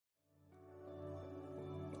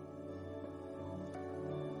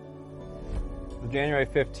The January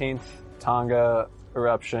 15th Tonga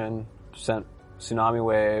eruption sent tsunami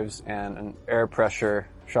waves and an air pressure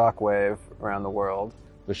shock wave around the world.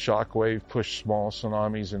 The shock wave pushed small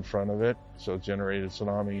tsunamis in front of it, so it generated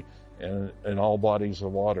tsunami in all bodies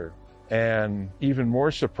of water. And even more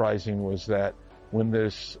surprising was that when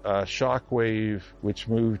this shock wave, which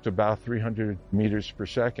moved about 300 meters per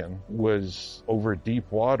second, was over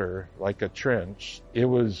deep water, like a trench, it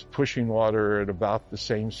was pushing water at about the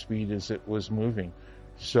same speed as it was moving.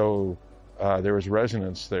 So there was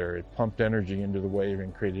resonance there. It pumped energy into the wave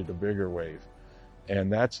and created a bigger wave.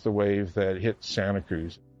 And that's the wave that hit Santa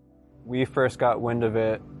Cruz. We first got wind of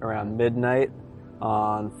it around midnight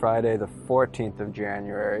on Friday the 14th of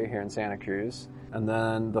January here in Santa Cruz. And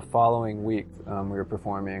then the following week, we were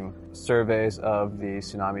performing surveys of the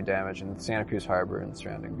tsunami damage in Santa Cruz Harbor and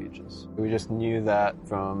surrounding beaches. We just knew that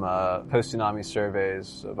from post-tsunami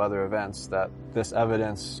surveys of other events that this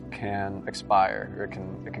evidence can expire, or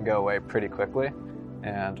it can go away pretty quickly.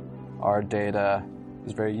 And our data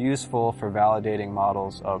is very useful for validating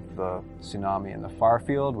models of the tsunami in the far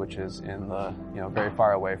field, which is in the, very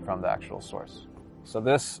far away from the actual source. So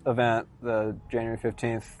this event, the January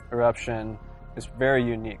 15th eruption, is very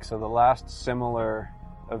unique. So the last similar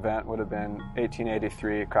event would have been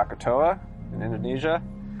 1883 Krakatoa in Indonesia.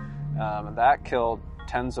 And that killed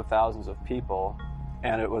tens of thousands of people.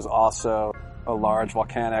 And it was also a large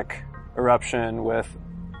volcanic eruption with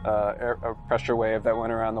a pressure wave that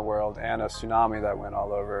went around the world and a tsunami that went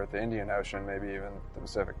all over the Indian Ocean, maybe even the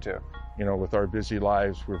Pacific too. With our busy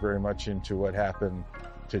lives, we're very much into what happened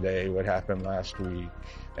today, what happened last week,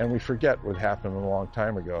 and we forget what happened a long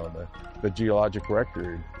time ago. And the geologic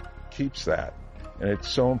record keeps that. And it's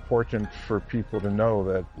so important for people to know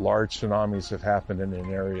that large tsunamis have happened in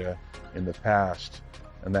an area in the past,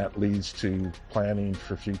 and that leads to planning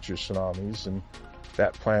for future tsunamis, and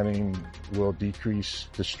that planning will decrease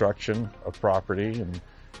destruction of property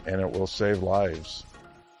and it will save lives.